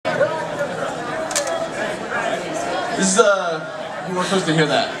This is, you weren't supposed to hear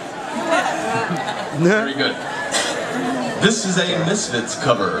that. Very good. This is a Misfits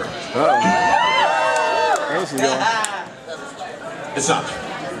cover. It's not true.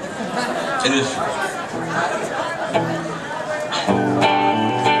 It is true.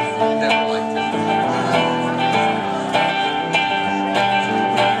 Never liked it.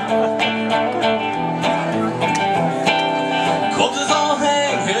 Corpses all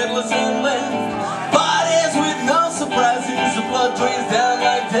hang, headless and limp. Bodies with no surprises. The blood drains down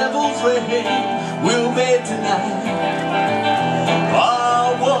like devil's rain. We'll be tonight.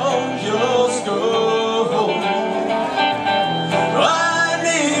 I want your skull. I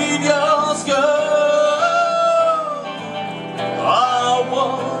need your skull. I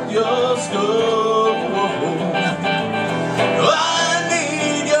want your skull. I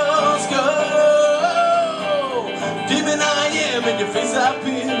need your skull. Deep in I am, in your face I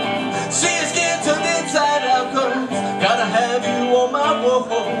feel. See your skin turned inside out, 'cause gotta have you on my wall.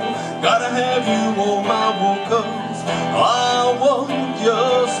 Gotta have you on my wall, 'cause I want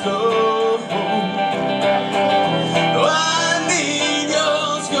your skull. I need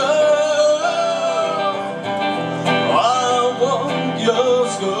your skull. I want your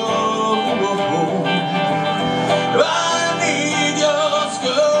skull. I need your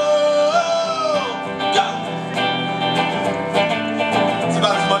skull. Go! It's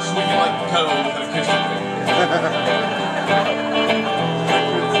about as much as we can like go with an acoustic thing.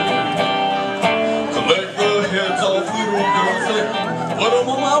 Collect the heads off little girls and put them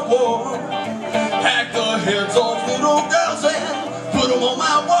on my wall. Hack the heads off little girls and put them on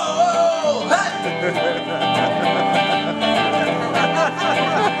my wall. Hey!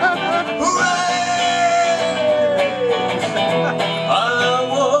 I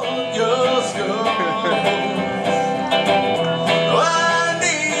want your skull. I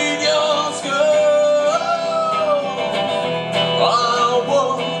need your skull. I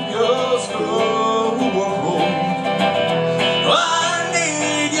want your skull. I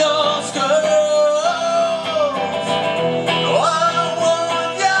need your skull. I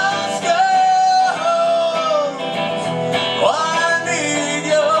want your skull. I need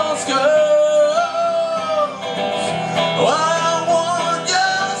your skull. I want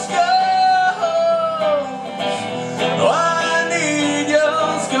your skull. I need your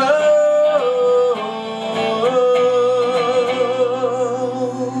skull.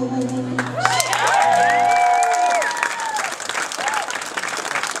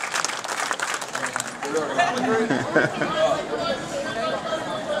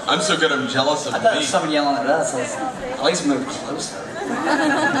 I'm so good, I'm jealous of I thought me. someone yelling at us. At least move closer.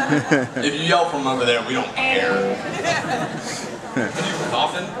 If you yell from over there, we don't care.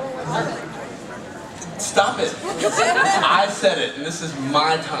 Coffin? Stop it. I said it, and this is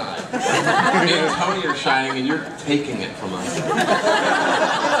my time. Me and Tony are shining, and you're taking it from us.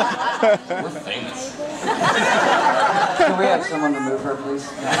 We're famous. Can we have someone remove her, please?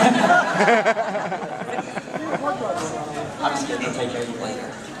 I'm just kidding. I'll take care of you later.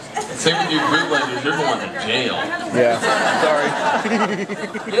 Same with you bootleggers, you're going to jail. Yeah, sorry.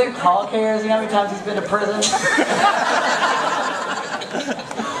 You think Paul cares? You know how many times he's been to prison?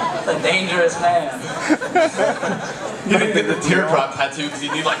 He's a dangerous man. You didn't get the teardrop tattoo because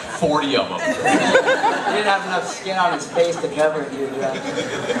you need like 40 of them. He didn't have enough skin on his face to cover it, dude. Yeah.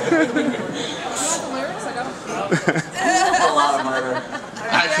 A lot of murder.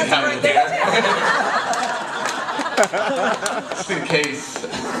 I actually have it here. Just in case.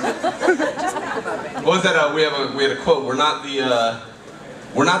 What was that? We had a quote. We're not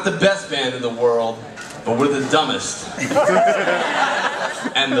the best band in the world, but we're the dumbest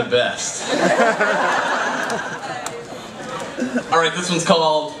and the best. All right, this one's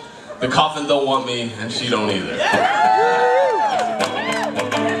called "The Coffin Don't Want Me and She Don't Either."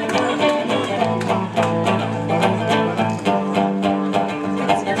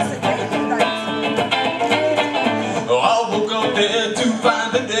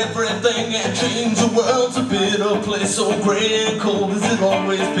 Everything and change the world's a bitter place, so gray and cold. Has it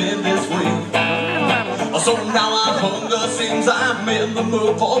always been this way? So now I'm hunger, seems I'm in the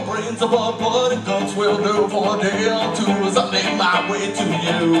mood for brains above blood and guts will do for a day or two as I make my way to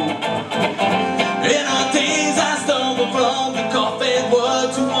you. In our days I stumble from the coffin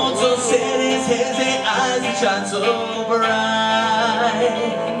word towards the city's hazy eyes that shine so bright.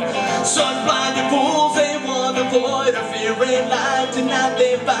 Such blinded fools, they want to avoid a fearing light. Tonight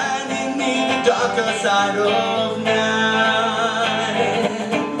they find in me the darker side of night.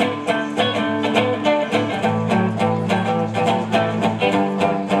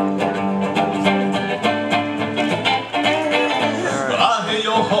 I hear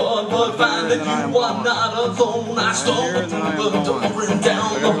your heart blood, but find that you are not alone. I stumbled through the door and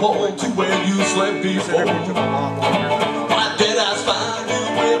down the hall to where you slept before. My dead eyes find you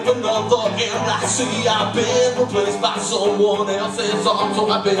with another, and I see I've been replaced by someone else's arm, so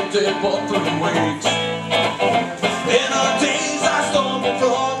I've been dead for 3 weeks. In a daze I stumbled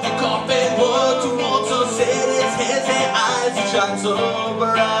from the coffin blood towards the city's heads and eyes that shine so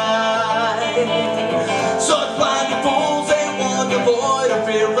bright. Such blinded fools, they wander void of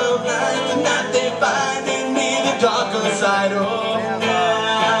fear of night. Tonight they find in me the darker side of night.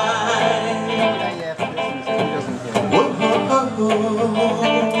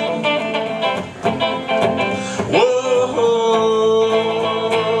 Whoa,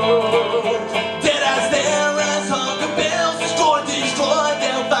 dead eyes there as hunger bells destroyed.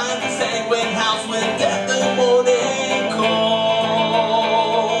 They'll find the sanguine house when death and morning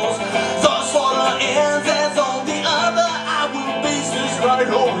calls. The slaughter ends as on the other. I will be this right,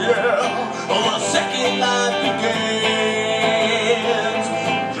 oh yeah. The second life begins.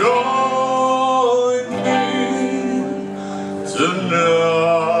 Join me tonight.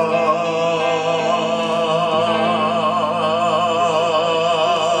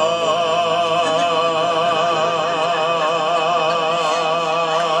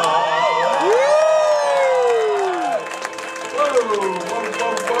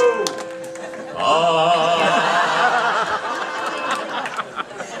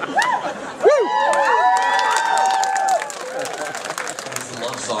 It's a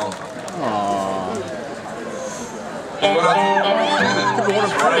love song.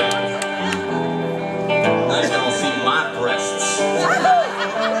 Now you're gonna see my breasts.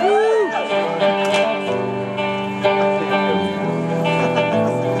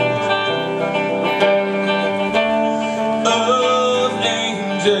 Earth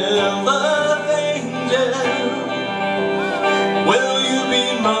angel, will you be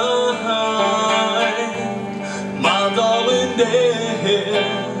mine? My darling dear,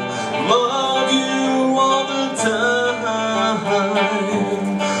 love you all the time.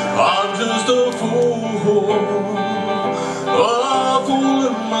 I'm just a fool in love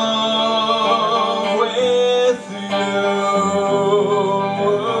with you.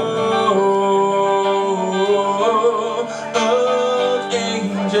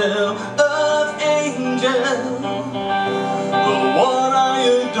 Earth angel, the one I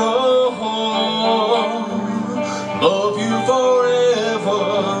adore. Love you forever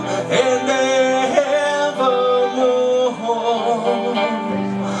and evermore.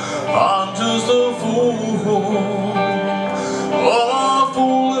 I'm just a fool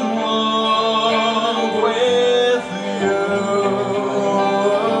in love with you.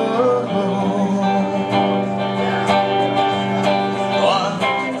 I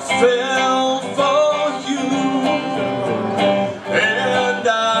fell for you, and I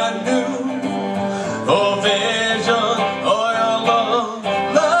knew a vision of your love,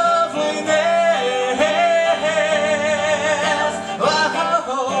 loveliness. Oh,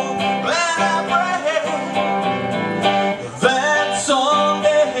 and I pray that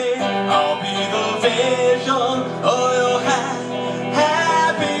someday I'll be the vision of your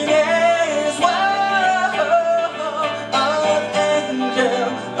happiness.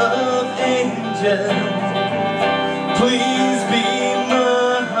 Earth angel, please be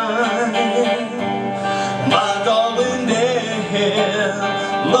mine. My darling dear,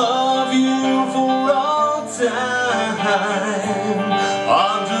 love you for all time.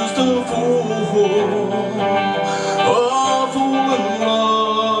 I'm just a fool in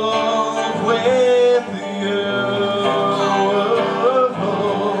love with you.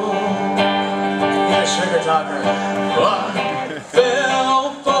 You're a sugar talker. I fell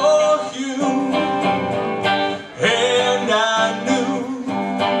for you, and I knew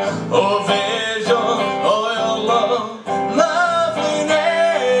a vision of your love, loveliness.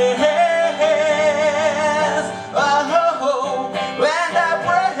 Oh, and I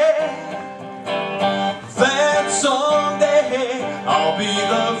pray that someday I'll be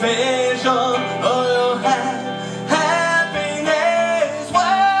the vision of your happiness.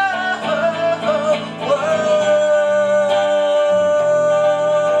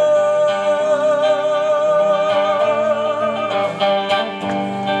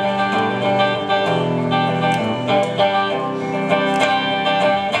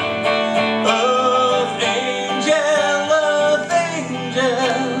 Earth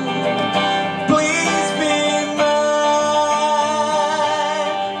angel, please be mine.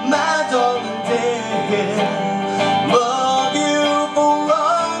 My darling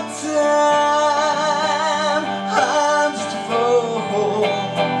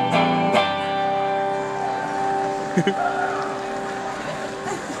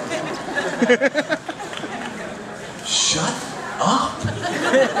Shut up.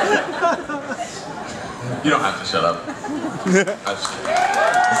 You don't have to shut up.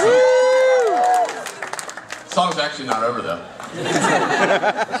 The song's actually not over though.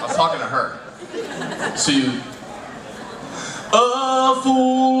 I was talking to her. So you... A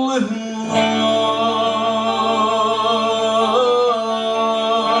fool in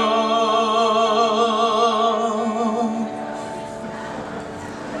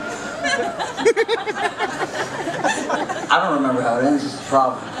I don't remember how it ends, it's a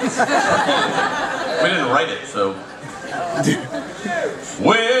problem. We didn't write it, so...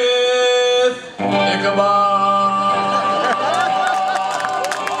 With Ichabod.